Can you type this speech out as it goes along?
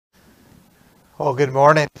Well, good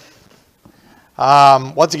morning.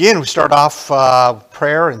 Once again, we start off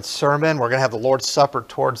prayer and sermon. We're going to have the Lord's Supper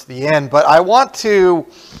towards the end. But I want to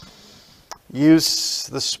use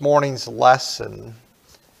this morning's lesson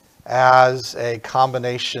as a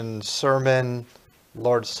combination sermon,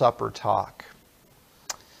 Lord's Supper talk.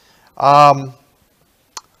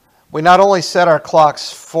 We not only set our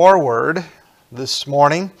clocks forward this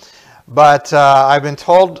morning, but I've been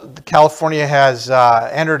told California has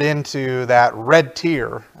entered into that red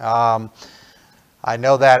tier. I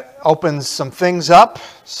know that opens some things up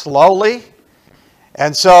slowly.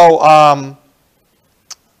 And so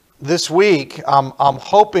this week, I'm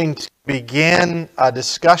hoping to begin a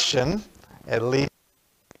discussion, at least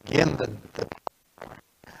begin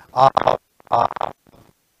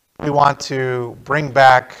we want to bring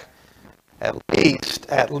back at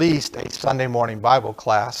least a Sunday morning Bible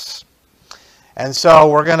class. And so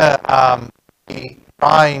we're going to be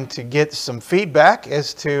trying to get some feedback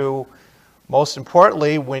as to, most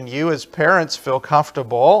importantly, when you as parents feel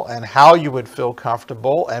comfortable and how you would feel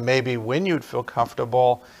comfortable and maybe when you'd feel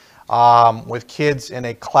comfortable with kids in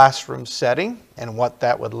a classroom setting and what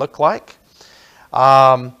that would look like.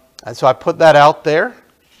 And so I put that out there.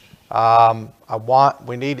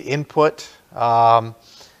 We need input.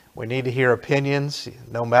 We need to hear opinions,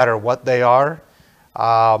 no matter what they are,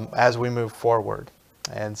 as we move forward.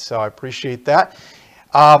 And so I appreciate that.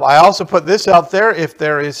 I also put this out there. If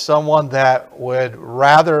there is someone that would,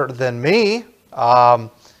 rather than me,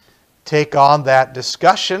 take on that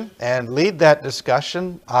discussion and lead that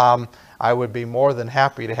discussion, I would be more than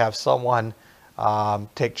happy to have someone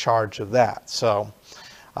take charge of that. So,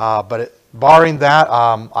 barring that,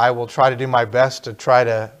 I will try to do my best to try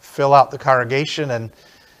to fill out the congregation and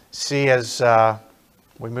see as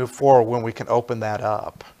we move forward when we can open that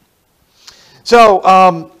up.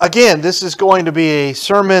 So, again, this is going to be a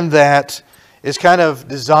sermon that is kind of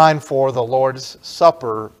designed for the Lord's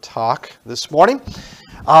Supper talk this morning.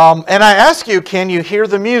 And I ask you, can you hear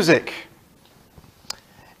the music?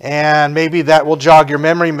 And maybe that will jog your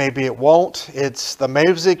memory, maybe it won't. The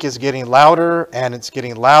music is getting louder, and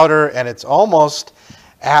it's almost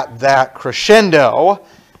at that crescendo.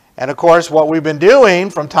 And of course, what we've been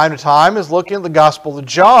doing from time to time is looking at the Gospel of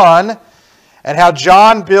John and how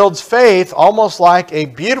John builds faith almost like a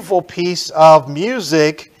beautiful piece of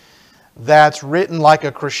music that's written like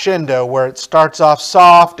a crescendo, where it starts off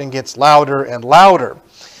soft and gets louder and louder.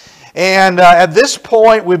 And at this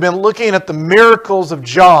point, we've been looking at the miracles of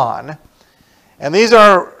John. And these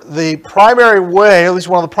are the primary way, at least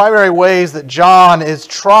one of the primary ways that John is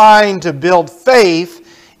trying to build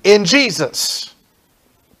faith in Jesus.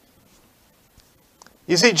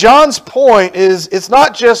 You see, John's point is it's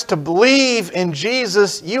not just to believe in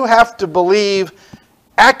Jesus, you have to believe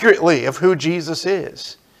accurately of who Jesus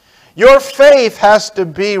is. Your faith has to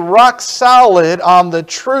be rock solid on the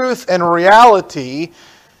truth and reality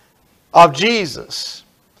of Jesus.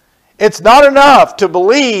 It's not enough to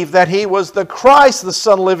believe that He was the Christ, the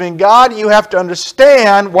Son of the living God. You have to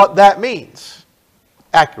understand what that means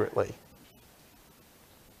accurately.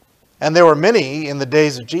 And there were many in the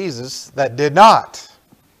days of Jesus that did not.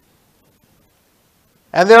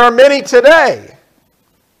 And there are many today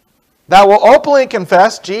that will openly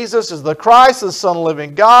confess Jesus is the Christ, the Son of the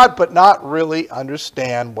living God, but not really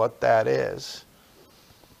understand what that is.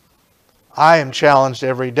 I am challenged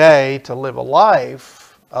every day to live a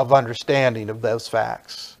life of understanding of those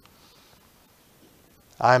facts.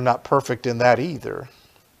 I am not perfect in that either.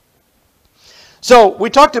 So we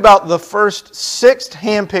talked about the first 6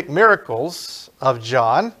 hand-picked miracles of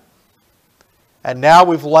John, and now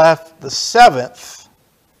we've left the 7th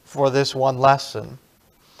for this one lesson.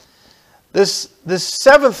 This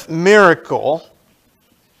 7th miracle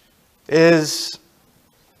is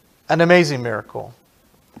an amazing miracle.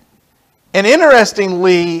 And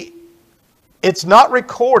interestingly, it's not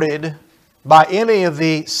recorded by any of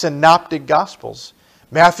the synoptic gospels.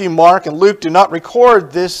 Matthew, Mark, and Luke do not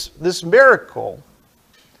record this miracle.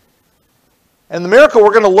 And the miracle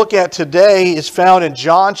we're going to look at today is found in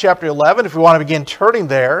John chapter 11, if we want to begin turning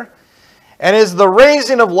there, and is the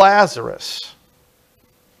raising of Lazarus.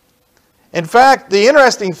 In fact, the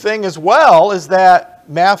interesting thing as well is that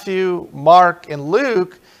Matthew, Mark, and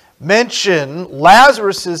Luke mention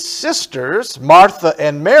Lazarus' sisters, Martha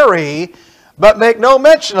and Mary, but make no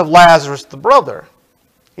mention of Lazarus the brother.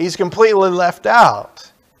 He's completely left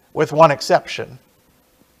out, with one exception.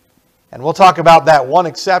 And we'll talk about that one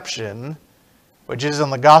exception, which is in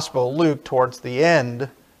the Gospel of Luke towards the end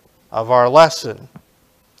of our lesson.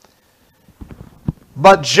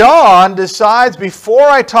 But John decides, before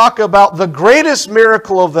I talk about the greatest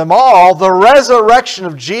miracle of them all, the resurrection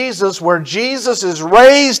of Jesus, where Jesus is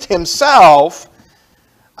raised himself,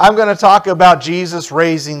 I'm going to talk about Jesus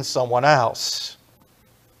raising someone else.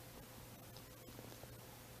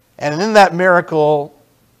 And in that miracle,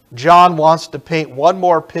 John wants to paint one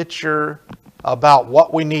more picture about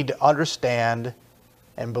what we need to understand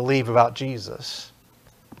and believe about Jesus.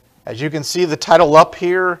 As you can see the title up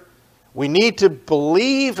here, we need to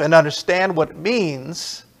believe and understand what it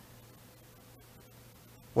means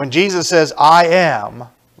when Jesus says, I am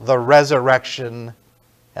the resurrection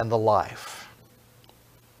and the life.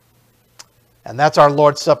 And that's our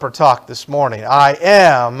Lord's Supper talk this morning. I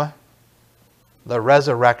am the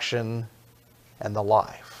resurrection and the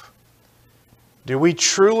life. Do we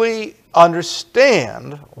truly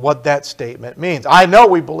understand what that statement means? I know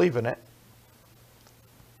we believe in it.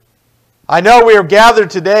 I know we are gathered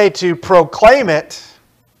today to proclaim it,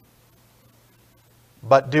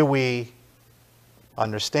 but do we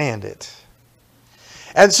understand it?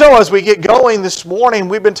 And so as we get going this morning,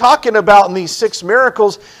 we've been talking about in these 6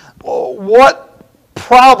 miracles what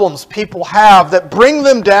problems people have that bring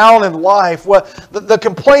them down in life, what the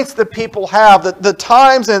complaints that people have, the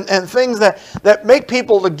times and things that make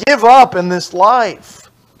people to give up in this life.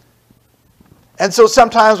 And so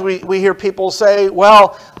sometimes we hear people say,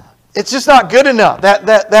 well, it's just not good enough.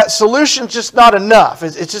 That solution's just not enough.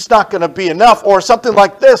 It's just not going to be enough. Or something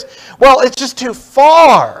like this. Well, it's just too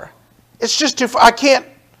far. It's just too far. I can't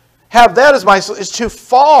have that as my solution. It's too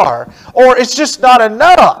far. Or it's just not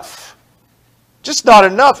enough. Just not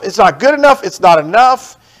enough. It's not good enough. It's not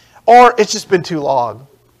enough. Or it's just been too long.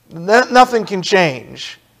 Nothing can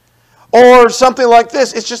change. Or something like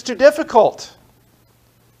this. It's just too difficult.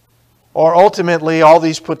 Or ultimately, all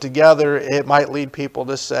these put together, it might lead people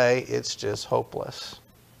to say it's just hopeless.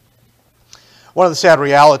 One of the sad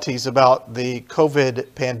realities about the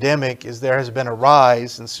COVID pandemic is there has been a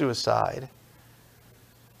rise in suicide,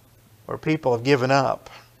 where people have given up,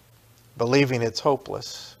 believing it's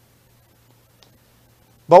hopeless.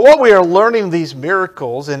 But what we are learning these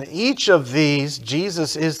miracles, in each of these,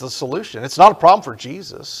 Jesus is the solution. It's not a problem for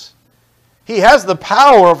Jesus. He has the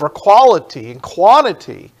power over quality and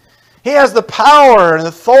quantity. He has the power and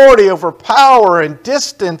authority over power and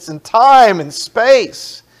distance and time and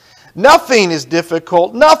space. Nothing is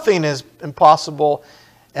difficult, nothing is impossible,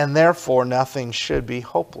 and therefore nothing should be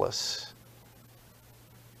hopeless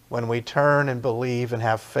when we turn and believe and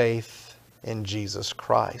have faith in Jesus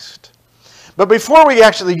Christ. But before we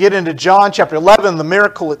actually get into John chapter 11, the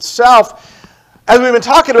miracle itself, as we've been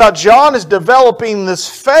talking about, John is developing this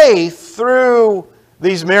faith through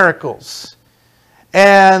these miracles.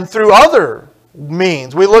 And through other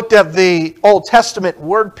means. We looked at the Old Testament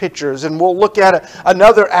word pictures, and we'll look at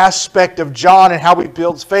another aspect of John and how he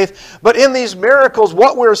builds faith. But in these miracles,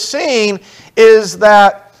 what we're seeing is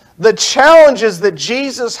that the challenges that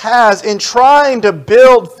Jesus has in trying to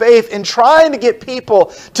build faith, in trying to get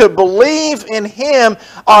people to believe in Him,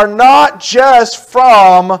 are not just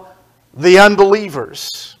from the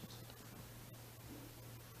unbelievers.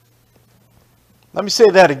 Let me say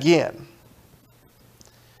that again.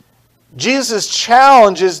 Jesus'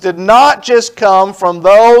 challenges did not just come from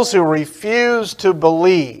those who refused to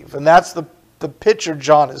believe. And that's the picture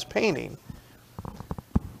John is painting.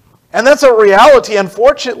 And that's a reality,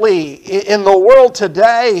 unfortunately, in the world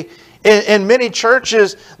today. In many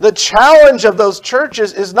churches, the challenge of those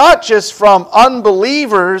churches is not just from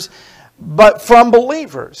unbelievers, but from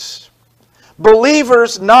believers.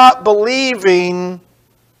 Believers not believing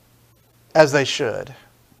as they should.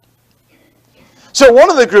 So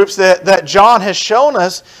one of the groups that John has shown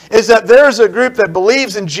us is that there's a group that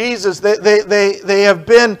believes in Jesus. They have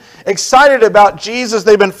been excited about Jesus.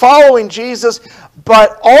 They've been following Jesus,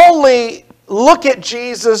 but only look at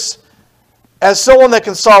Jesus as someone that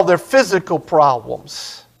can solve their physical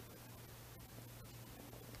problems.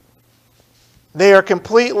 They are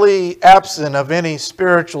completely absent of any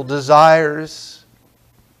spiritual desires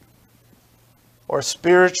or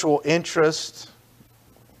spiritual interest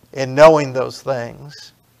in knowing those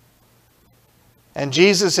things. And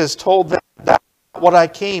Jesus has told them, that's not what I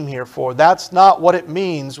came here for. That's not what it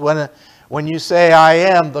means when you say, I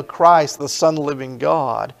am the Christ, the Son of the living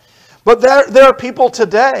God. But there are people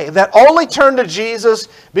today that only turn to Jesus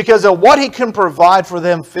because of what He can provide for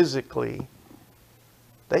them physically.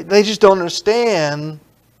 They just don't understand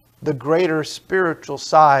the greater spiritual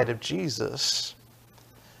side of Jesus.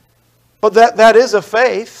 But that is a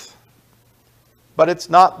faith. But it's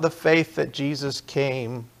not the faith that Jesus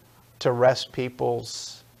came to rest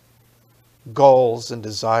people's goals and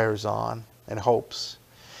desires on and hopes.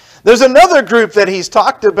 There's another group that he's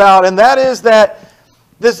talked about, and that is that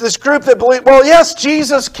this group that believe, well, yes,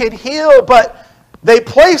 Jesus can heal, but they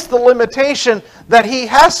place the limitation that he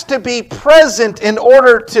has to be present in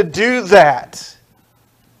order to do that.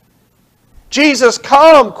 Jesus,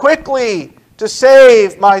 come quickly to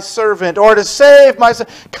save my servant, or to save my son.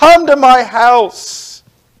 Come to my house.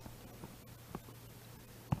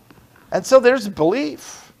 And so there's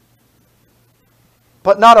belief,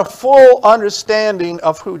 but not a full understanding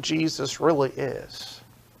of who Jesus really is.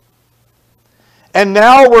 And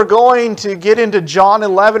now we're going to get into John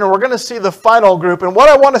 11, and we're going to see the final group. And what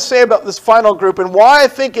I want to say about this final group, and why I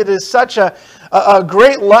think it is such a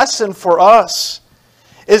great lesson for us,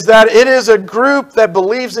 is that it is a group that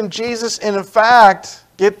believes in Jesus. And in fact,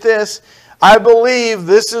 get this, I believe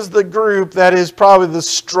this is the group that is probably the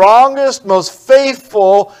strongest, most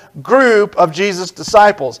faithful group of Jesus'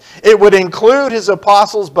 disciples. It would include his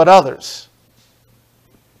apostles, but others.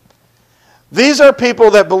 These are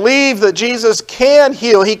people that believe that Jesus can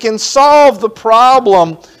heal. He can solve the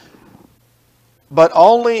problem, but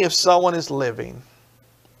only if someone is living.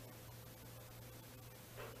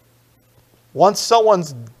 Once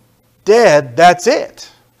someone's dead, that's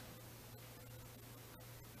it.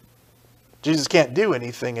 Jesus can't do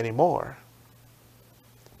anything anymore.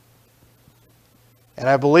 And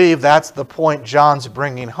I believe that's the point John's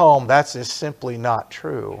bringing home. That's just simply not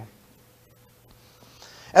true.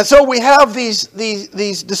 And so we have these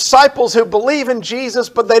disciples who believe in Jesus,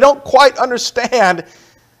 but they don't quite understand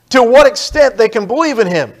to what extent they can believe in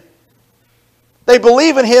him. They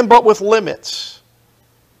believe in him, but with limits.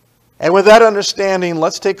 And with that understanding,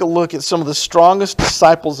 let's take a look at some of the strongest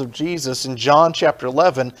disciples of Jesus in John chapter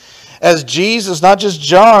 11. As Jesus, not just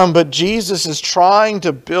John, but Jesus is trying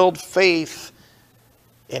to build faith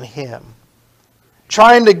in him.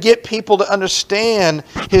 Trying to get people to understand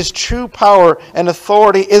his true power and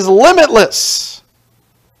authority is limitless.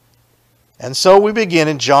 And so we begin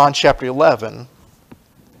in John chapter 11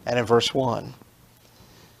 and in verse 1.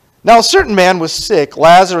 Now a certain man was sick,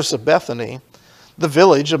 Lazarus of Bethany, the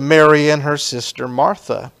village of Mary and her sister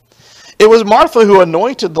Martha. It was Martha who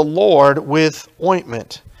anointed the Lord with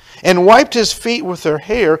ointment and wiped his feet with her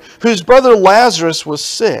hair, whose brother Lazarus was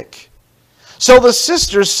sick. So the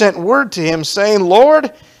sisters sent word to him, saying,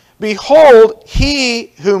 Lord, behold, he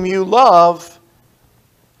whom you love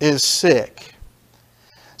is sick.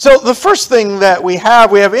 So the first thing that we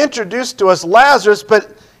have introduced to us Lazarus,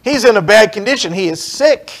 but he's in a bad condition. He is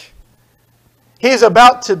sick. He's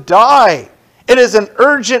about to die. It is an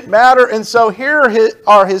urgent matter. And so here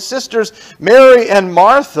are his sisters, Mary and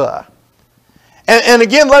Martha. And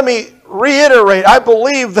again, let me reiterate, I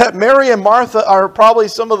believe that Mary and Martha are probably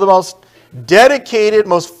some of the most dedicated,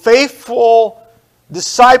 most faithful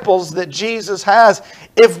disciples that Jesus has.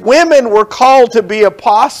 If women were called to be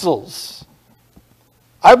apostles,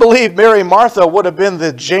 I believe Mary and Martha would have been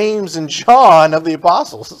the James and John of the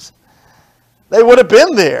apostles. They would have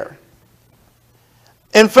been there.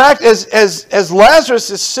 In fact, as Lazarus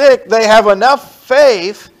is sick, they have enough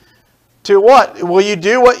faith to what? Will you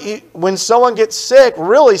do when someone gets sick,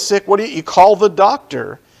 really sick, what do you call the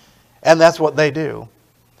doctor? And that's what they do.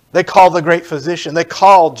 They call the great physician. They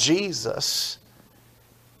call Jesus.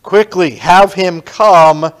 Quickly, have him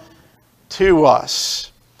come to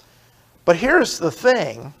us. But here's the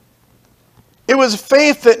thing. It was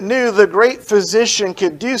faith that knew the great physician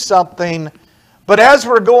could do something. But as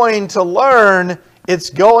we're going to learn,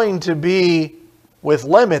 it's going to be with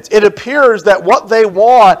limits. It appears that what they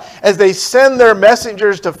want as they send their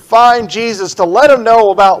messengers to find Jesus, to let him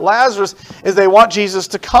know about Lazarus, is they want Jesus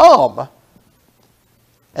to come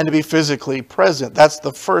and to be physically present. That's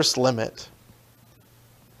the first limit.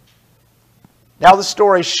 Now the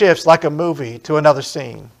story shifts like a movie to another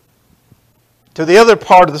scene, to the other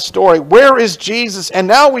part of the story. Where is Jesus? And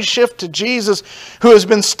now we shift to Jesus, who has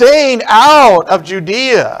been staying out of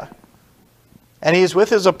Judea. And he is with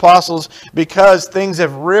his apostles because things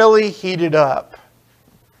have really heated up.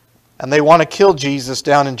 And they want to kill Jesus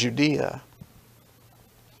down in Judea.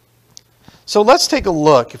 So let's take a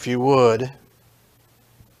look, if you would,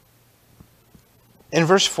 in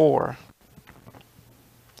verse 4.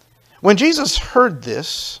 When Jesus heard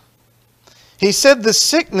this, he said, the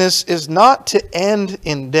sickness is not to end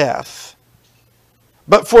in death,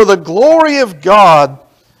 but for the glory of God,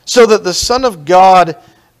 so that the Son of God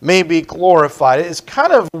may be glorified. It's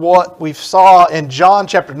kind of what we saw in John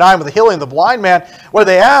chapter 9 with the healing of the blind man, where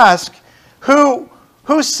they ask, who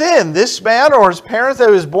sinned, this man or his parents that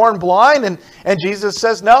he was born blind? And Jesus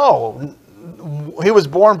says, no, he was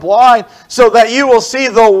born blind so that you will see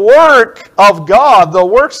the work of God, the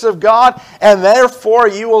works of God, and therefore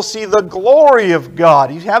you will see the glory of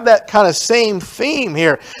God. You have that kind of same theme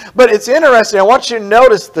here. But it's interesting. I want you to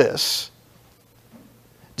notice this.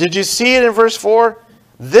 Did you see it in verse 4?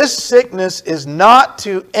 This sickness is not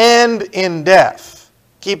to end in death.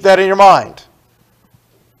 Keep that in your mind.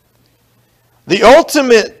 The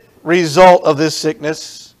ultimate result of this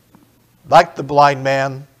sickness, like the blind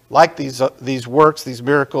man, like these works, these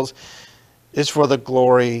miracles, is for the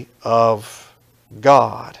glory of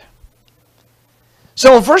God.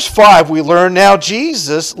 So in verse 5 we learn now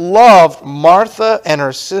Jesus loved Martha and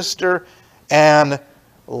her sister and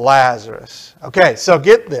Lazarus. Okay, so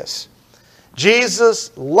get this.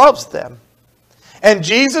 Jesus loves them. And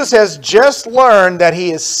Jesus has just learned that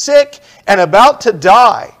he is sick and about to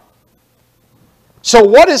die. So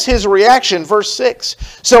what is his reaction? Verse 6.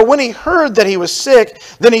 So when he heard that he was sick,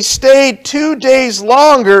 then he stayed 2 days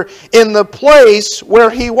longer in the place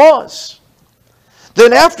where he was.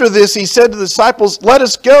 Then after this he said to the disciples, let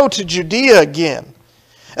us go to Judea again.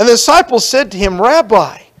 And the disciples said to him,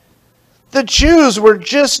 Rabbi, the Jews were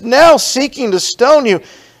just now seeking to stone you,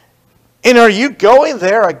 and are you going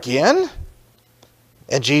there again?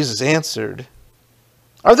 And Jesus answered,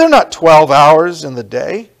 are there not 12 hours in the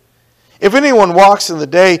day? If anyone walks in the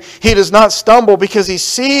day, he does not stumble because he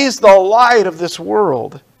sees the light of this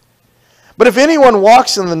world. But if anyone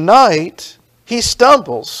walks in the night, he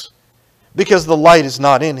stumbles because the light is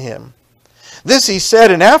not in him. This he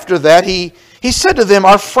said, and after that he said to them,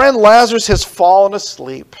 our friend Lazarus has fallen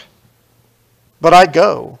asleep, but I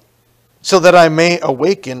go so that I may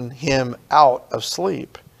awaken him out of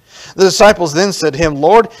sleep. The disciples then said to him,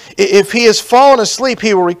 Lord, if he has fallen asleep,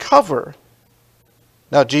 he will recover.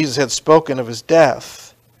 Now Jesus had spoken of his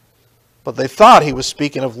death, but they thought he was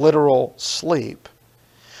speaking of literal sleep.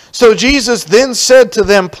 So Jesus then said to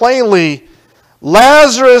them plainly,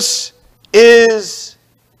 Lazarus is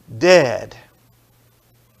dead.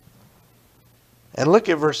 And look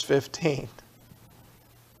at verse 15.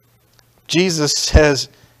 Jesus says,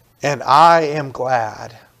 and I am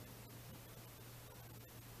glad.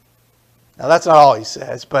 Now that's not all he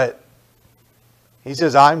says, but he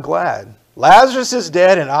says, I'm glad. Lazarus is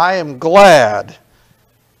dead, and I am glad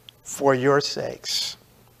for your sakes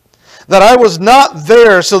that I was not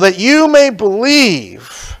there, so that you may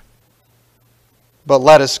believe. But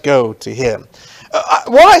let us go to him.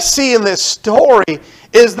 What I see in this story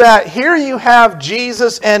is that here you have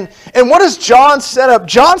Jesus, and what does John set up?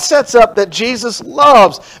 John sets up that Jesus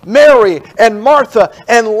loves Mary and Martha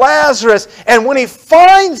and Lazarus. And when he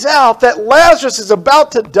finds out that Lazarus is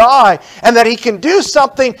about to die and that he can do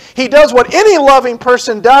something, he does what any loving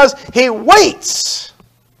person does. He waits.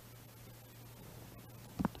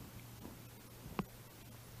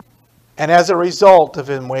 And as a result of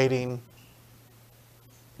him waiting,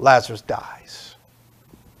 Lazarus dies.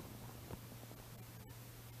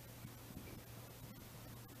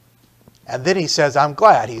 And then he says, I'm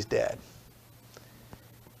glad he's dead.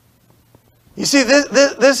 You see,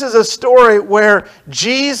 this is a story where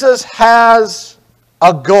Jesus has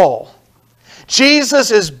a goal.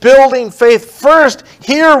 Jesus is building faith first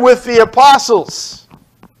here with the apostles.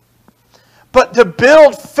 But to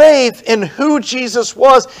build faith in who Jesus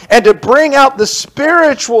was and to bring out the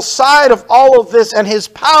spiritual side of all of this and his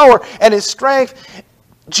power and his strength,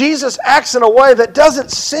 Jesus acts in a way that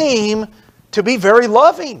doesn't seem to be very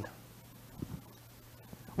loving.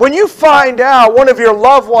 When you find out one of your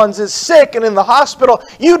loved ones is sick and in the hospital,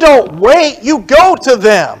 you don't wait, you go to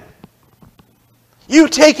them. You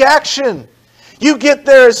take action. You get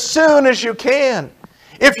there as soon as you can.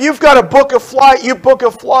 If you've got to book a flight, you book a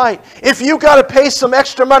flight. If you've got to pay some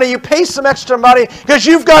extra money, you pay some extra money because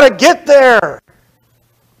you've got to get there.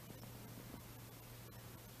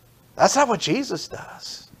 That's not what Jesus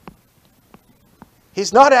does.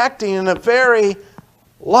 He's not acting in a very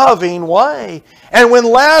loving way. And when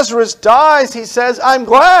Lazarus dies, he says, I'm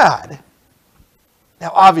glad.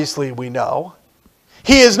 Now, obviously, we know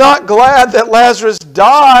he is not glad that Lazarus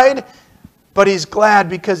died, but he's glad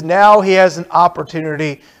because now he has an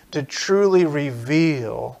opportunity to truly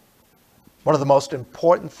reveal one of the most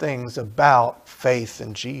important things about faith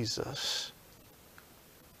in Jesus.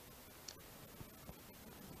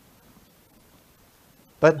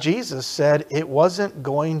 But Jesus said it wasn't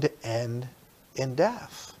going to end in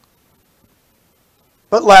death.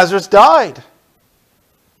 But Lazarus died.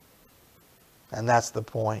 And that's the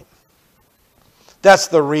point. That's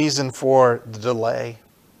the reason for the delay.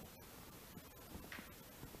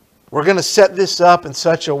 We're going to set this up in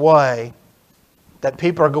such a way that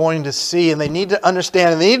people are going to see, and they need to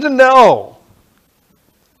understand, and they need to know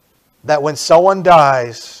that when someone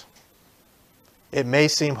dies, it may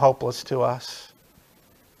seem hopeless to us.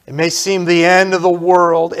 It may seem the end of the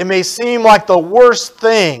world. It may seem like the worst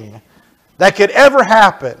thing that could ever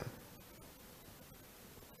happen.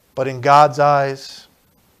 But in God's eyes,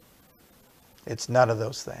 it's none of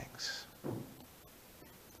those things.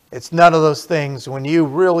 It's none of those things when you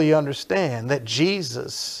really understand that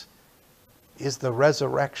Jesus is the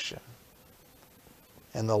resurrection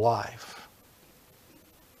and the life.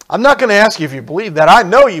 I'm not going to ask you if you believe that. I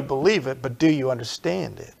know you believe it, but do you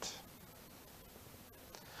understand it?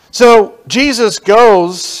 So Jesus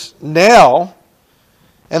goes now,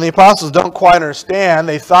 and the apostles don't quite understand.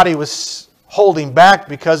 They thought he was holding back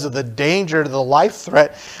because of the danger to the life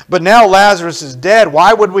threat. But now Lazarus is dead.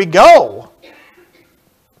 Why would we go?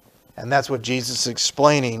 And that's what Jesus is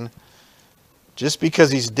explaining. Just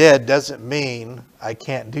because he's dead doesn't mean I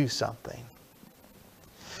can't do something.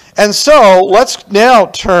 And so let's now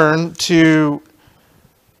turn to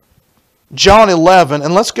John 11,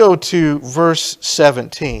 and let's go to verse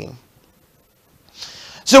 17.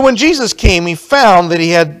 So when Jesus came, he found that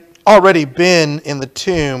he had already been in the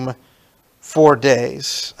tomb 4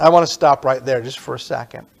 days. I want to stop right there just for a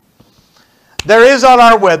second. There is on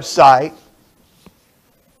our website,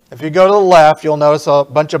 if you go to the left, you'll notice a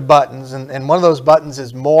bunch of buttons, and one of those buttons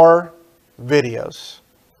is more videos.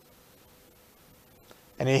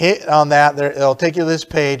 And you hit on that, it'll take you to this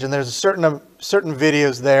page, and there's certain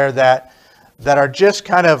videos there that are just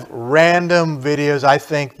kind of random videos, I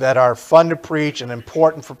think, that are fun to preach and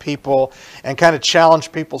important for people and kind of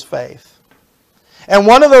challenge people's faith. And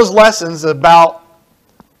one of those lessons about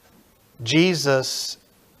Jesus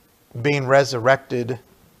being resurrected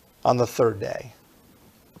on the third day.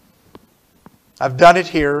 I've done it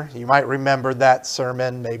here. You might remember that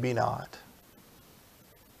sermon, maybe not.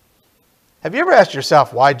 Have you ever asked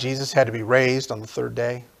yourself why Jesus had to be raised on the third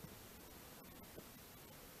day?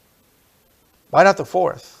 Why not the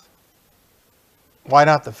fourth? Why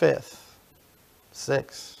not the fifth?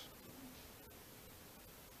 Sixth?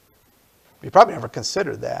 You probably never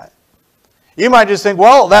considered that. You might just think,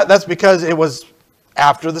 well, that's because it was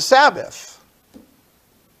after the Sabbath.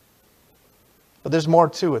 But there's more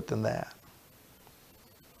to it than that.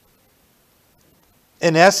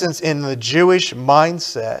 In essence, in the Jewish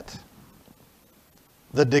mindset,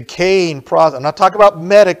 the decaying process, I'm not talking about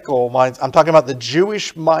medical minds, I'm talking about the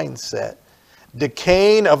Jewish mindset.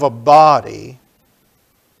 Decaying of a body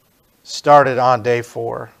started on day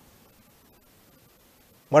 4.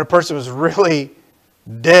 When a person was really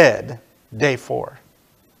dead, day 4.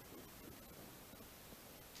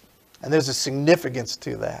 And there's a significance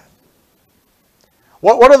to that.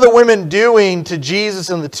 What are the women doing to Jesus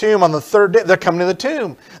in the tomb on the third day? They're coming to the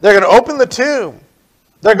tomb. They're going to open the tomb.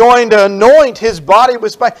 They're going to anoint his body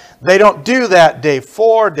with spice. They don't do that day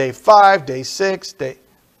 4, day 5, day 6,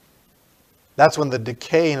 That's when the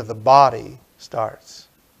decaying of the body starts.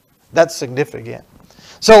 That's significant.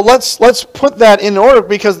 So let's put that in order,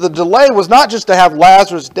 because the delay was not just to have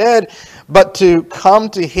Lazarus dead, but to come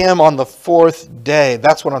to him on the 4th day.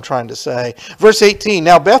 That's what I'm trying to say. Verse 18,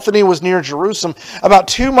 now Bethany was near Jerusalem, about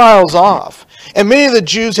 2 miles off, and many of the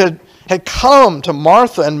Jews had come to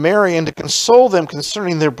Martha and Mary and to console them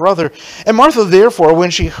concerning their brother. And Martha, therefore,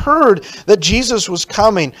 when she heard that Jesus was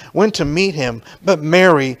coming, went to meet him, but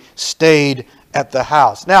Mary stayed at the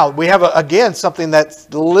house. Now, we have, again, something that's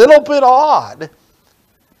a little bit odd.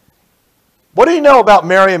 What do you know about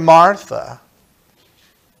Mary and Martha?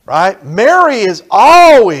 Right? Mary is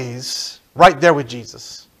always right there with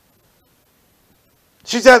Jesus.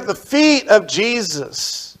 She's at the feet of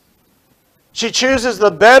Jesus. She chooses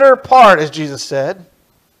the better part, as Jesus said.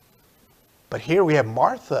 But here we have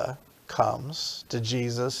Martha comes to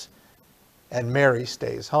Jesus and Mary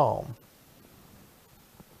stays home.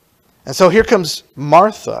 And so here comes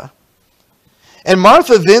Martha. And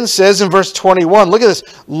Martha then says in verse 21, look at this,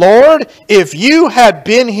 Lord, if you had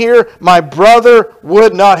been here, my brother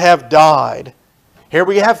would not have died. Here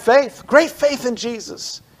we have faith, great faith in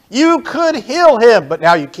Jesus. You could heal him, but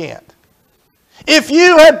now you can't. If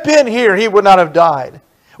you had been here, he would not have died.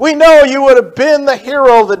 We know you would have been the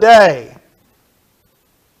hero of the day.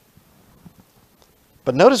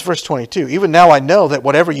 But notice verse 22, even now I know that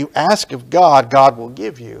whatever you ask of God, God will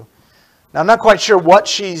give you. Now, I'm not quite sure what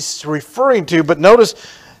she's referring to, but notice,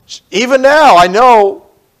 even now, I know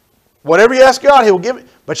whatever you ask God, he will give it.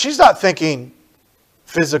 But she's not thinking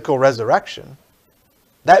physical resurrection.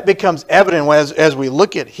 That becomes evident as we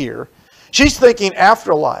look at here. She's thinking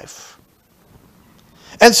afterlife.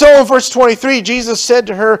 And so in verse 23, Jesus said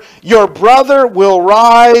to her, your brother will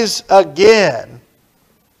rise again.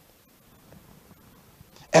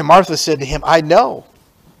 And Martha said to him, I know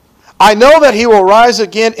I know that he will rise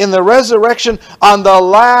again in the resurrection on the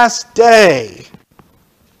last day.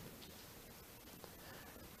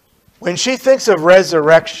 When she thinks of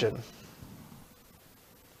resurrection,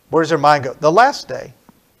 where does her mind go? The last day.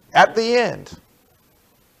 At the end.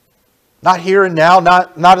 Not here and now,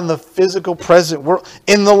 not in the physical present world.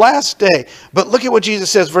 In the last day. But look at what Jesus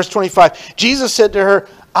says, verse 25. Jesus said to her,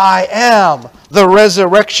 I am the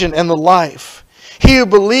resurrection and the life. He who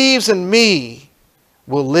believes in me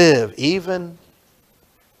will live even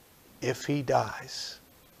if he dies.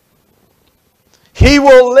 He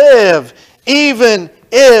will live even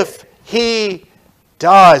if he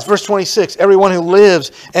dies. Verse 26, everyone who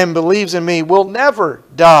lives and believes in me will never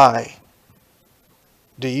die.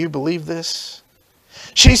 Do you believe this?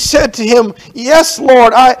 She said to him, yes,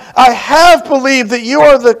 Lord, I have believed that you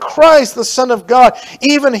are the Christ, the Son of God,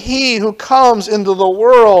 even he who comes into the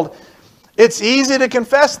world. It's easy to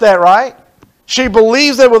confess that, right? She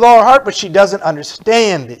believes it with all her heart, but she doesn't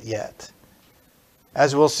understand it yet,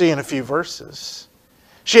 as we'll see in a few verses.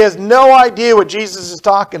 She has no idea what Jesus is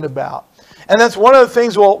talking about. And that's one of the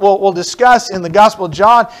things we'll discuss in the Gospel of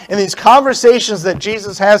John, in these conversations that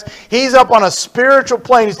Jesus has. He's up on a spiritual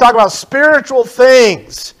plane. He's talking about spiritual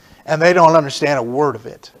things, and they don't understand a word of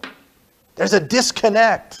it. There's a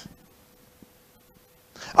disconnect.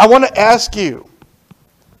 I want to ask you,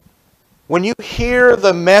 when you hear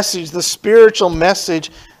the message, the spiritual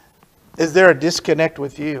message, is there a disconnect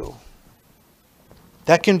with you?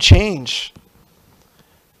 That can change.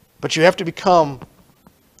 But you have to become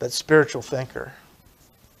that spiritual thinker.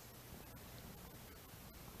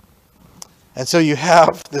 And so you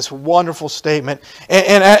have this wonderful statement.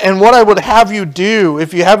 And what I would have you do,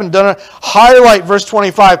 if you haven't done it, highlight verse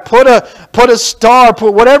 25. Put a star,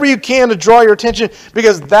 put whatever you can to draw your attention,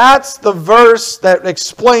 because that's the verse that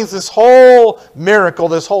explains this whole miracle,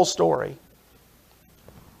 this whole story.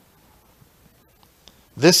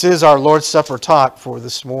 This is our Lord's Supper talk for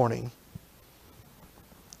this morning.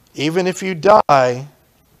 Even if you die,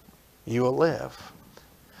 you will live.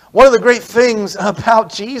 One of the great things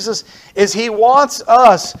about Jesus is He wants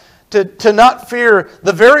us to not fear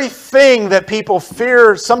the very thing that people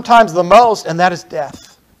fear sometimes the most, and that is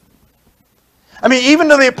death. I mean, even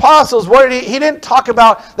to the apostles, he didn't talk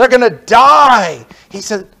about they're going to die. He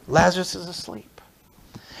said, Lazarus is asleep.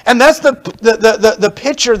 And that's the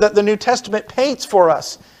picture that the New Testament paints for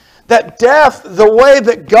us. That death, the way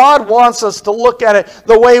that God wants us to look at it,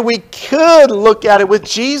 the way we could look at it with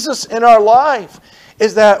Jesus in our life,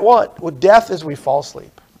 is that what? With death is we fall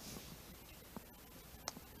asleep.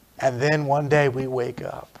 And then one day we wake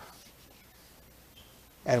up.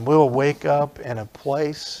 And we'll wake up in a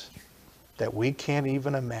place that we can't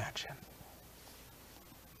even imagine.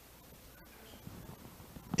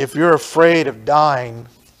 If you're afraid of dying,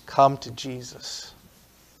 come to Jesus.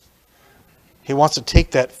 He wants to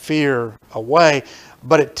take that fear away,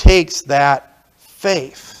 but it takes that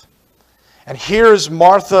faith. And here's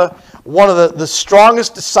Martha, one of the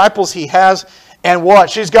strongest disciples he has, and what?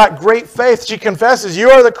 She's got great faith. She confesses, you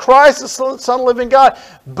are the Christ, the Son of the living God.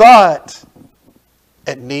 But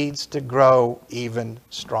it needs to grow even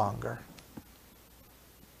stronger.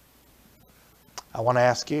 I want to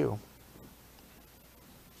ask you,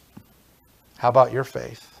 how about your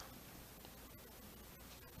faith?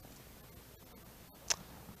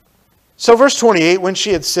 So verse 28, when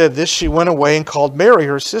she had said this, she went away and called Mary,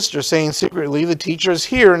 her sister, saying secretly, the teacher is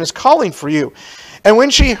here and is calling for you. And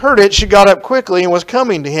when she heard it, she got up quickly and was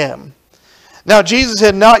coming to him. Now Jesus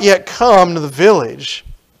had not yet come to the village,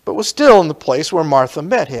 but was still in the place where Martha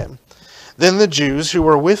met him. Then the Jews who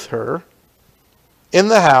were with her in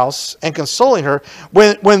the house and consoling her,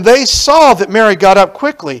 when they saw that Mary got up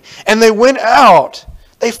quickly, and they went out,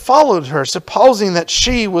 they followed her, supposing that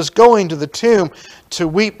she was going to the tomb to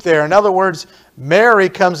weep there. In other words, Mary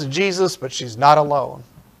comes to Jesus, but she's not alone.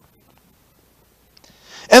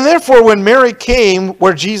 And therefore, when Mary came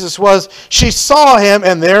where Jesus was, she saw him,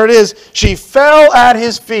 and there it is. She fell at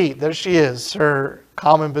his feet. There she is, her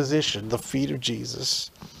common position, the feet of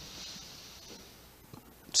Jesus.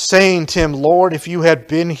 Saying to him, Lord, if you had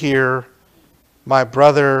been here, my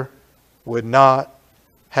brother would not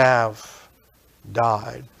have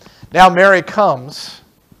died. Now Mary comes,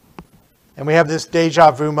 and we have this deja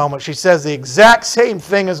vu moment. She says the exact same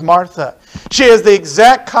thing as Martha. She has the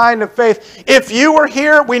exact kind of faith. If you were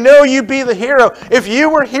here, we know you'd be the hero. If you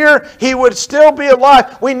were here, he would still be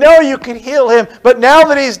alive. We know you could heal him. But now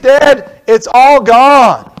that he's dead, it's all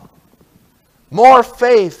gone. More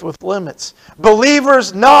faith with limits.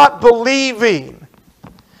 Believers not believing.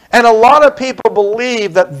 And a lot of people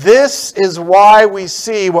believe that this is why we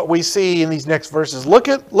see what we see in these next verses. Look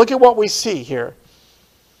at what we see here.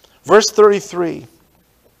 Verse 33.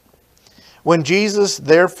 When Jesus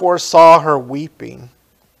therefore saw her weeping,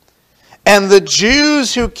 and the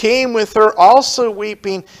Jews who came with her also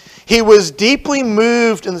weeping, he was deeply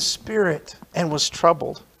moved in the spirit and was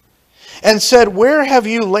troubled, and said, Where have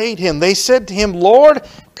you laid him? They said to him, Lord,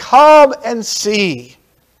 come and see.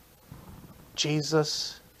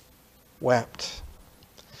 Jesus wept.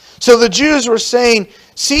 So the Jews were saying,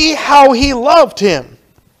 See how he loved him.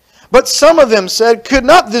 But some of them said, Could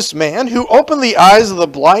not this man who opened the eyes of the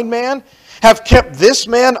blind man have kept this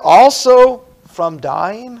man also from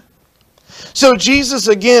dying? So Jesus,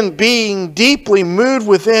 again being deeply moved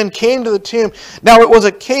within, came to the tomb. Now it was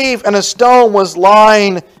a cave, and a stone was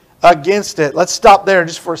lying against it. Let's stop there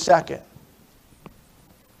just for a second.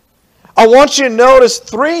 I want you to notice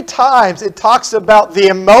 3 times it talks about the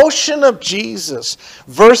emotion of Jesus.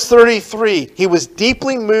 Verse 33, he was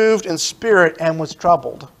deeply moved in spirit and was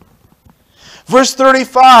troubled. Verse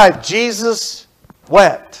 35, Jesus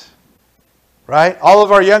wept. Right? All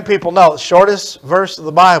of our young people know, the shortest verse of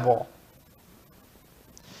the Bible.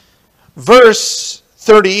 Verse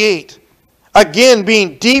 38, again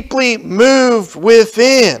being deeply moved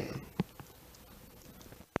within.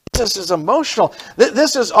 This is emotional.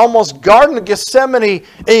 This is almost Garden of Gethsemane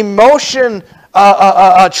emotion,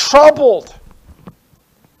 troubled.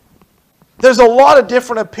 There's a lot of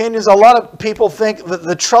different opinions. A lot of people think that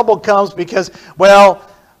the trouble comes because, well,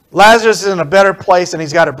 Lazarus is in a better place and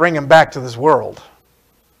he's got to bring him back to this world.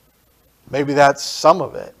 Maybe that's some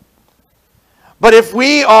of it. But if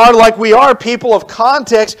we are, like we are, people of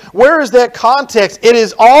context, where is that context? It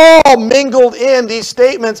is all mingled in these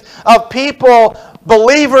statements of people,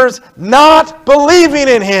 believers, not believing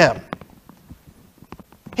in him.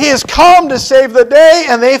 He has come to save the day,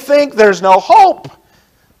 and they think there's no hope.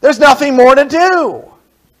 There's nothing more to do.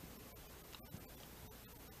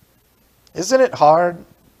 Isn't it hard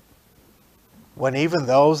when even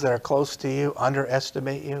those that are close to you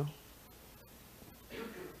underestimate you?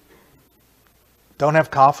 Don't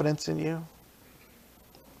have confidence in you?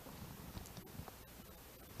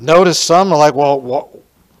 Notice some are like, well,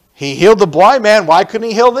 he healed the blind man. Why couldn't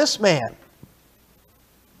he heal this man?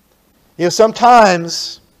 You know,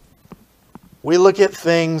 sometimes we look at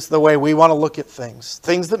things the way we want to look at things.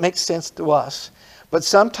 Things that make sense to us. But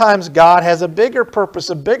sometimes God has a bigger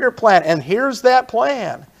purpose, a bigger plan. And here's that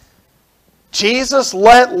plan. Jesus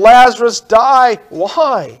let Lazarus die.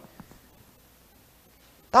 Why?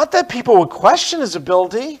 Not that people would question his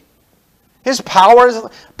ability, his powers,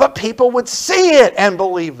 but people would see it and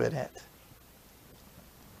believe in it.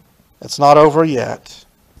 It's not over yet.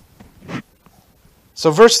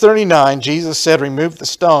 So verse 39, Jesus said, Remove the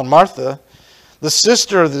stone. Martha, the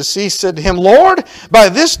sister of the deceased, said to him, Lord, by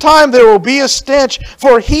this time there will be a stench,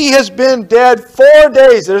 for he has been dead 4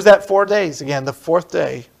 days. There's that 4 days again, the 4th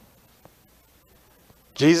day.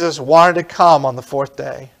 Jesus wanted to come on the 4th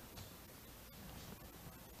day.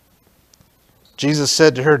 Jesus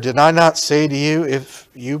said to her, Did I not say to you, if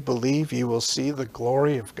you believe, you will see the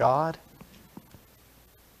glory of God?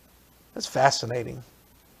 That's fascinating.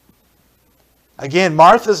 Again,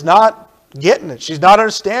 Martha's not getting it. She's not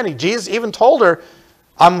understanding. Jesus even told her,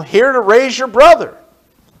 I'm here to raise your brother.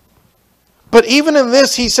 But even in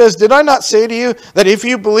this, he says, Did I not say to you that if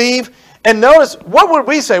you believe, and notice, what would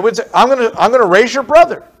we say? We'd say, I'm going to raise your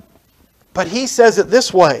brother. But he says it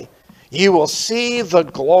this way, you will see the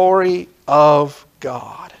glory of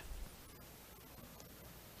God.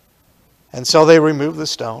 And so they removed the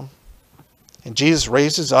stone. And Jesus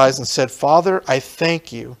raised his eyes and said, Father, I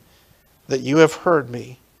thank you that you have heard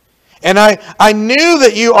me. And I knew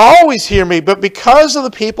that you always hear me, but because of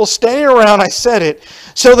the people standing around, I said it,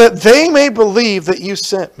 so that they may believe that you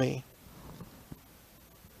sent me.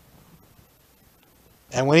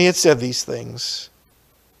 And when he had said these things,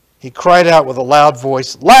 he cried out with a loud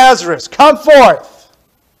voice, Lazarus, come forth!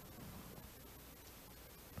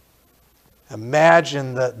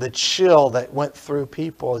 Imagine the chill that went through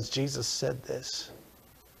people as Jesus said this.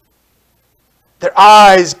 Their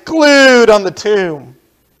eyes glued on the tomb.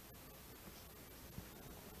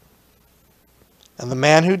 And the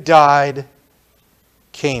man who died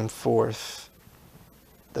came forth.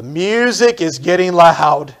 The music is getting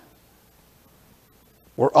loud.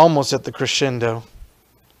 We're almost at the crescendo.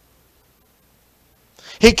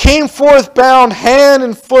 He came forth bound hand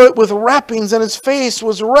and foot with wrappings, and his face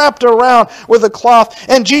was wrapped around with a cloth.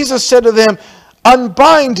 And Jesus said to them,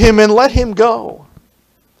 Unbind him and let him go.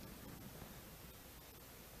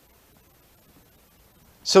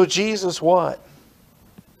 So Jesus what?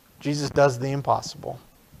 Jesus does the impossible.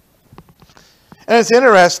 And it's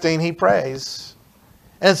interesting, he prays.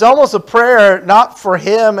 And it's almost a prayer not for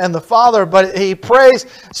him and the Father, but he prays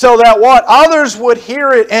so that what? Others would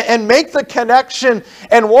hear it and make the connection.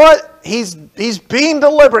 And what? He's being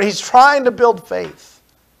deliberate. He's trying to build faith.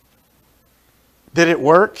 Did it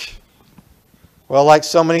work? Well, like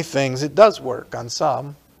so many things, it does work on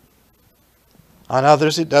some. On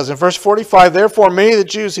others it doesn't. Verse 45, therefore many of the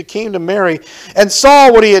Jews who came to Mary and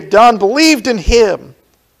saw what he had done believed in him.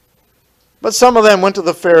 But some of them went to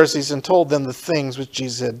the Pharisees and told them the things which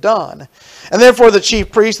Jesus had done. And therefore the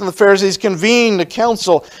chief priests and the Pharisees convened a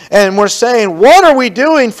council and were saying, what are we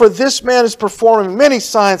doing? For this man is performing many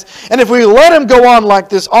signs. And if we let him go on like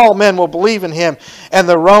this, all men will believe in him. And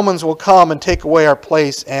the Romans will come and take away our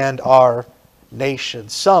place and our nation.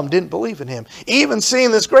 Some didn't believe in him, even seeing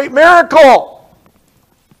this great miracle.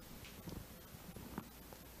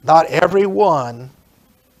 Not everyone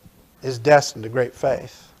is destined to great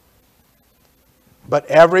faith. But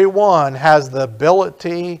everyone has the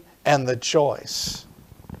ability and the choice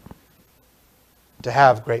to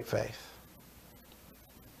have great faith.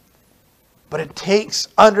 But it takes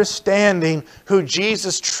understanding who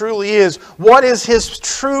Jesus truly is. What is his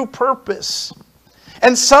true purpose?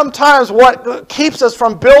 And sometimes what keeps us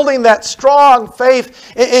from building that strong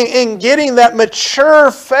faith, in getting that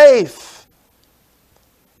mature faith,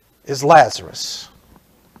 is Lazarus.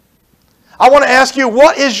 I want to ask you,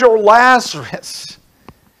 what is your Lazarus?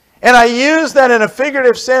 And I use that in a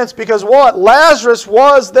figurative sense because what? Lazarus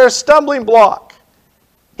was their stumbling block.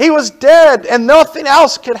 He was dead and nothing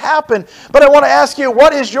else could happen. But I want to ask you,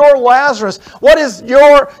 what is your Lazarus? What is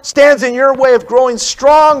stands in your way of growing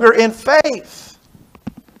stronger in faith?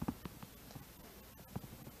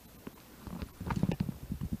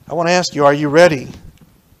 I want to ask you, are you ready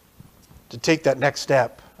to take that next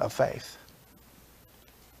step of faith?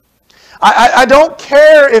 I don't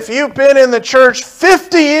care if you've been in the church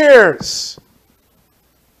 50 years.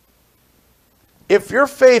 If your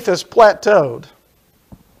faith has plateaued,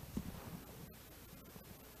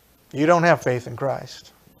 you don't have faith in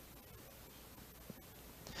Christ.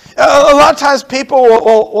 A lot of times people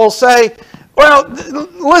will say, well,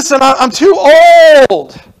 listen, I'm too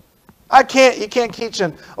old. You can't teach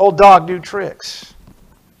an old dog new tricks.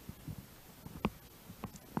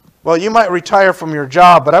 Well, you might retire from your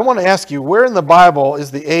job, but I want to ask you, where in the Bible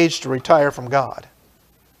is the age to retire from God?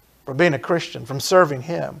 From being a Christian, from serving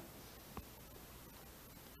him?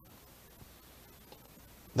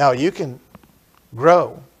 Now, you can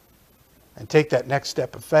grow and take that next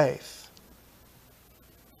step of faith.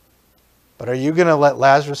 But are you going to let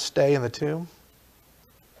Lazarus stay in the tomb?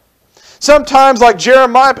 Sometimes, like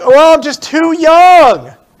Jeremiah, well, I'm just too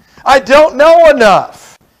young. I don't know enough.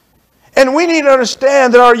 And we need to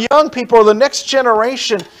understand that our young people are the next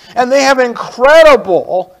generation, and they have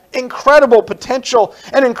incredible, incredible potential,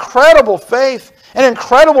 and incredible faith, and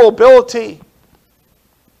incredible ability.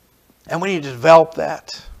 And we need to develop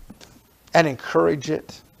that and encourage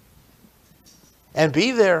it. And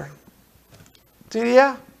be there.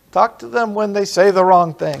 Talk to them when they say the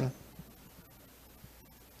wrong thing.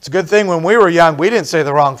 It's a good thing when we were young, we didn't say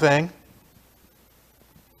the wrong thing.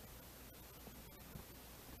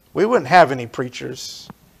 We wouldn't have any preachers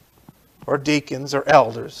or deacons or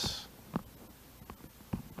elders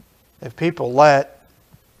if people let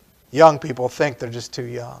young people think they're just too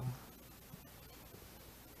young.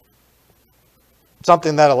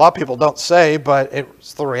 Something that a lot of people don't say, but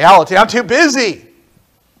it's the reality. I'm too busy.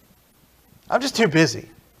 I'm just too busy.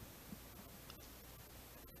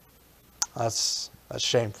 That's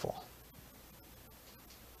shameful.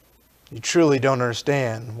 You truly don't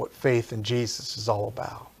understand what faith in Jesus is all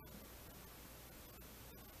about.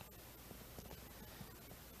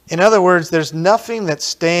 In other words, there's nothing that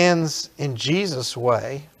stands in Jesus'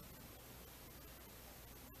 way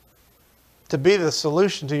to be the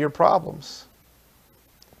solution to your problems.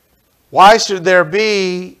 Why should there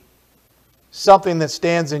be something that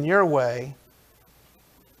stands in your way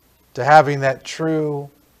to having that true,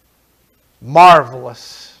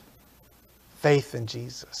 marvelous faith in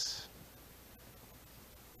Jesus?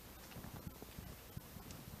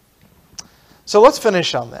 So let's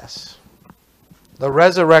finish on this. The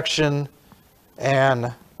resurrection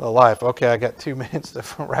and the life. Okay, I got 2 minutes to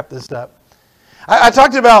wrap this up. I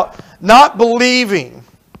talked about not believing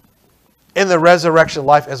in the resurrection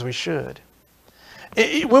life as we should.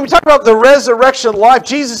 When we talk about the resurrection life,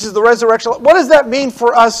 Jesus is the resurrection life. What does that mean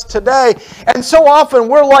for us today? And so often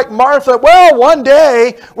we're like Martha. Well, one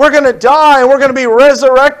day we're going to die and we're going to be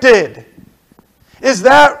resurrected. Is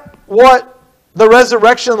that what the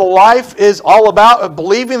resurrection of the life is all about?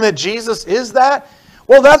 Believing that Jesus is that?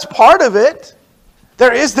 Well, that's part of it.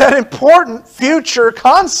 There is that important future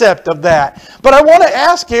concept of that. But I want to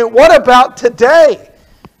ask you, what about today?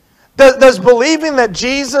 Does believing that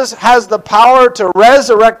Jesus has the power to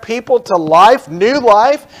resurrect people to life, new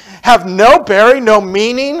life, have no bearing, no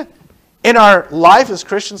meaning in our life as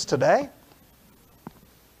Christians today?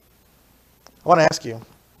 I want to ask you,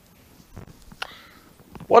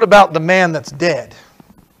 what about the man that's dead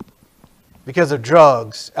because of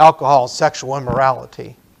drugs, alcohol, sexual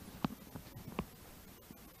immorality?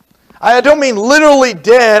 I don't mean literally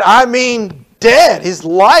dead, I mean dead. His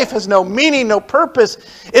life has no meaning, no purpose.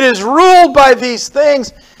 It is ruled by these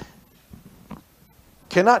things.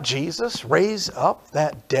 Cannot Jesus raise up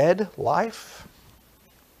that dead life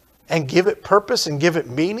and give it purpose and give it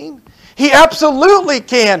meaning? He absolutely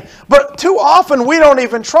can. But too often we don't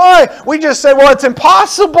even try. We just say, well, it's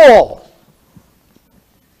impossible.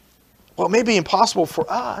 Well, it may be impossible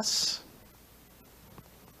for us,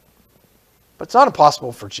 but it's not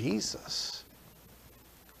impossible for Jesus.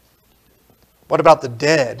 What about the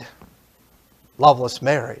dead, loveless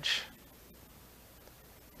marriage?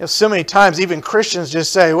 You know, so many times even Christians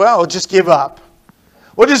just say, well, we'll just give up.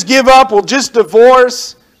 We'll just give up. We'll just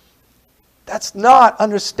divorce. That's not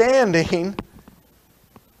understanding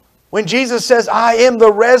when Jesus says, I am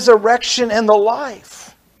the resurrection and the life.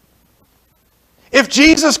 If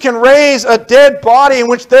Jesus can raise a dead body in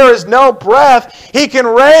which there is no breath, He can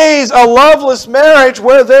raise a loveless marriage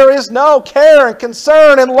where there is no care and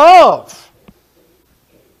concern and love.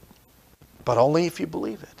 But only if you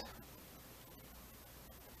believe it.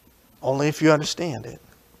 Only if you understand it.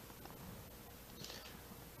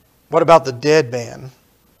 What about the dead man?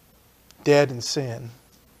 Dead in sin.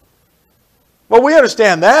 Well, we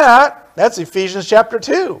understand that. That's Ephesians chapter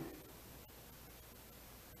 2.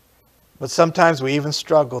 But sometimes we even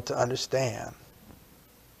struggle to understand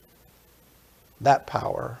that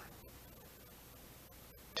power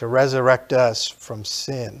to resurrect us from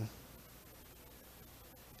sin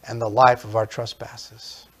and the life of our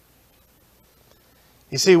trespasses.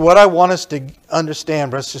 You see, what I want us to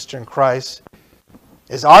understand, brother, sister in Christ,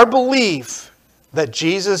 is our belief that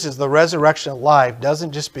Jesus is the resurrection of life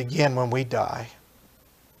doesn't just begin when we die.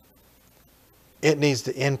 It needs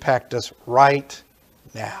to impact us right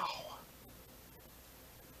now.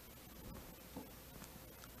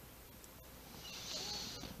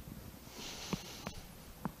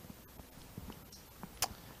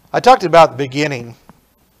 I talked about at the beginning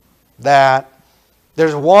that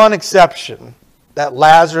there's one exception that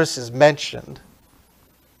Lazarus is mentioned,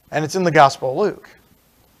 and it's in the Gospel of Luke.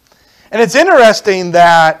 And it's interesting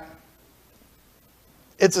that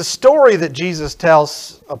it's a story that Jesus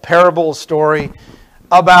tells, a parable story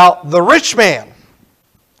about the rich man.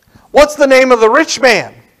 What's the name of the rich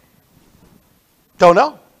man? Don't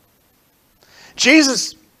know.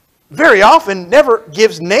 Jesus very often never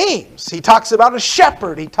gives names. He talks about a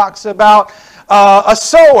shepherd. He talks about a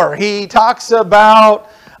sower. He talks about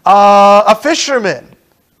a fisherman.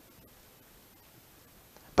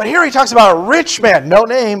 But here he talks about a rich man, no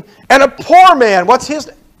name, and a poor man. What's his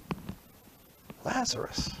name?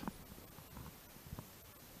 Lazarus.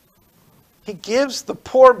 He gives the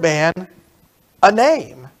poor man a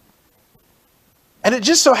name. And it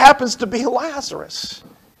just so happens to be Lazarus.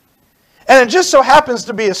 And it just so happens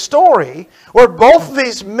to be a story where both of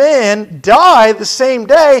these men die the same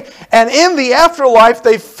day, and in the afterlife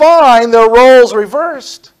they find their roles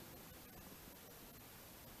reversed.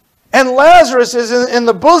 And Lazarus is in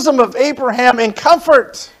the bosom of Abraham in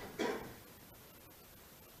comfort.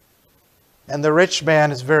 And the rich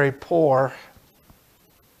man is very poor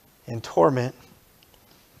in torment.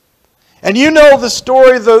 And you know the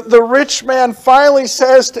story. The rich man finally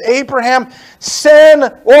says to Abraham, send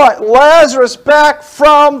what? Lazarus back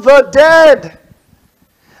from the dead,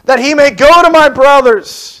 that he may go to my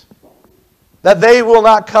brothers, that they will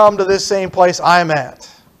not come to this same place I'm at.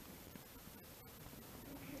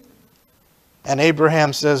 And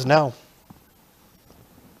Abraham says no.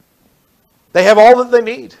 They have all that they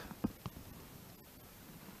need.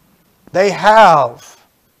 They have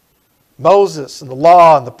Moses and the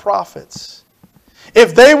law and the prophets.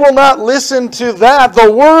 If they will not listen to that,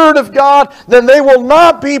 the Word of God, then they will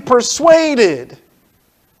not be persuaded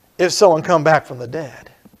if someone come back from the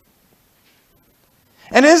dead.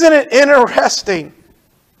 And isn't it interesting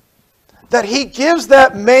that he gives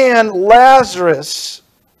that man Lazarus,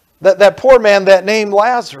 that poor man, that name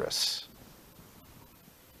Lazarus?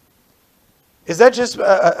 Is that just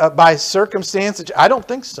by circumstance? I don't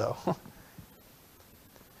think so.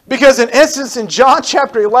 Because in instance in John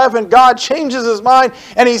chapter 11, God changes His mind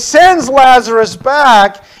and He sends Lazarus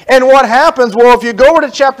back. And what happens? Well, if you go over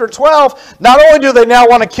to chapter 12, not only do they now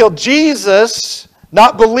want to kill Jesus,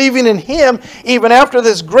 not believing in Him even after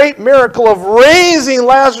this great miracle of raising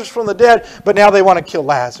Lazarus from the dead, but now they want to kill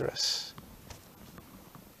Lazarus.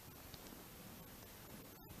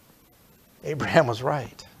 Abraham was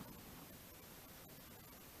right.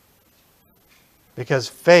 Because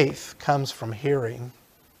faith comes from hearing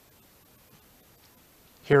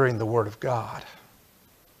the Word of God.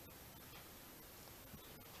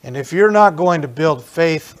 And if you're not going to build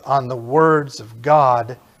faith on the words of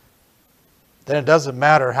God, then it doesn't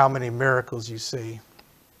matter how many miracles you see. It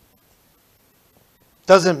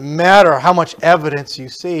doesn't matter how much evidence you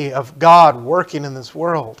see of God working in this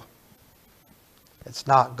world. It's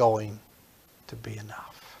not going to be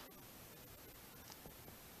enough.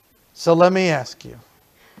 So let me ask you.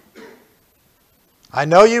 I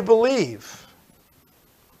know you believe,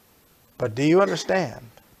 but do you understand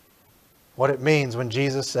what it means when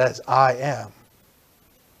Jesus says, I am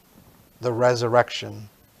the resurrection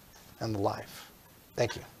and the life?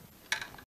 Thank you.